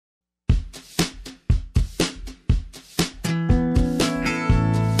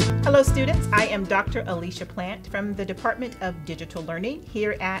Hello students, I am Dr. Alicia Plant from the Department of Digital Learning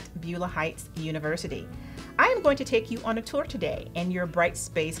here at Beulah Heights University. I am going to take you on a tour today in your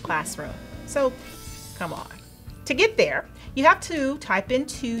Brightspace classroom. So come on. To get there, you have to type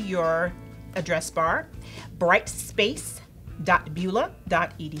into your address bar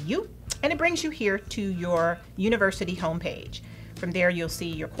brightspace.beulah.edu and it brings you here to your university homepage. From there you'll see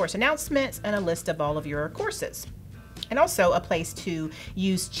your course announcements and a list of all of your courses. And also a place to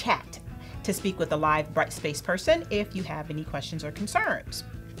use chat to speak with a live Brightspace person if you have any questions or concerns.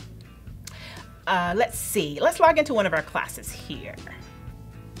 Let's see, let's log into one of our classes here.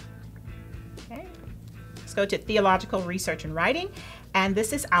 Okay. Let's go to Theological Research and Writing, and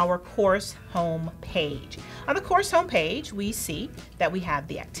this is our course home page. On the course home page, we see that we have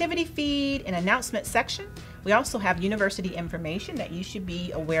the activity feed and announcement section. We also have university information that you should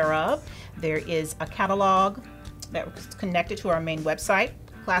be aware of. There is a catalog that's connected to our main website,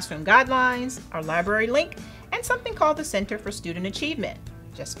 classroom guidelines, our library link, and something called the Center for Student Achievement,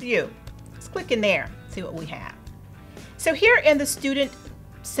 just for you. Let's click in there, see what we have. So here in the Student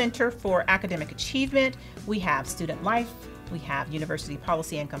Center for Academic Achievement, we have Student Life, we have University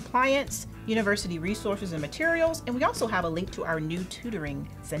Policy and Compliance, University Resources and Materials, and we also have a link to our new tutoring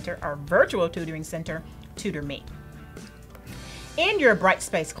center, our virtual tutoring center, TutorMe. In your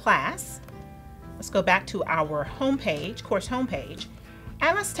Brightspace class, let's go back to our homepage, course homepage,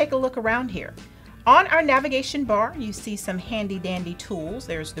 and let's take a look around here. On our navigation bar, you see some handy dandy tools.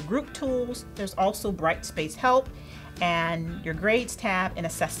 There's the group tools, there's also Brightspace Help, and your grades tab and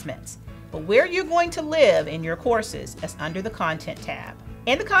assessments. But where you're going to live in your courses is under the content tab.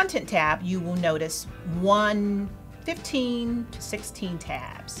 In the content tab, you will notice 15 to 16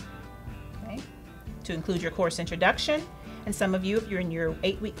 tabs, okay, to include your course introduction. And some of you, if you're in your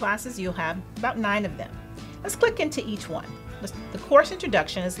 8-week classes, you'll have about 9 of them. Let's click into each one. The course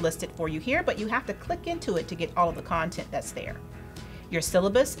introduction is listed for you here, but you have to click into it to get all of the content that's there. Your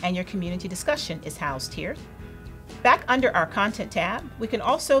syllabus and your community discussion is housed here. Back under our content tab, we can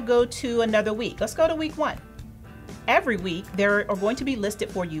also go to another week. Let's go to week 1. Every week, there are going to be listed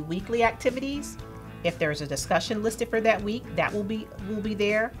for you weekly activities. If there's a discussion listed for that week, that will be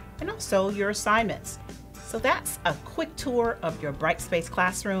there, and also your assignments. So that's a quick tour of your Brightspace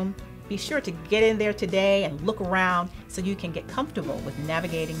classroom. Be sure to get in there today and look around so you can get comfortable with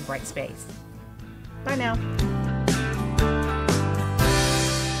navigating Brightspace. Bye now.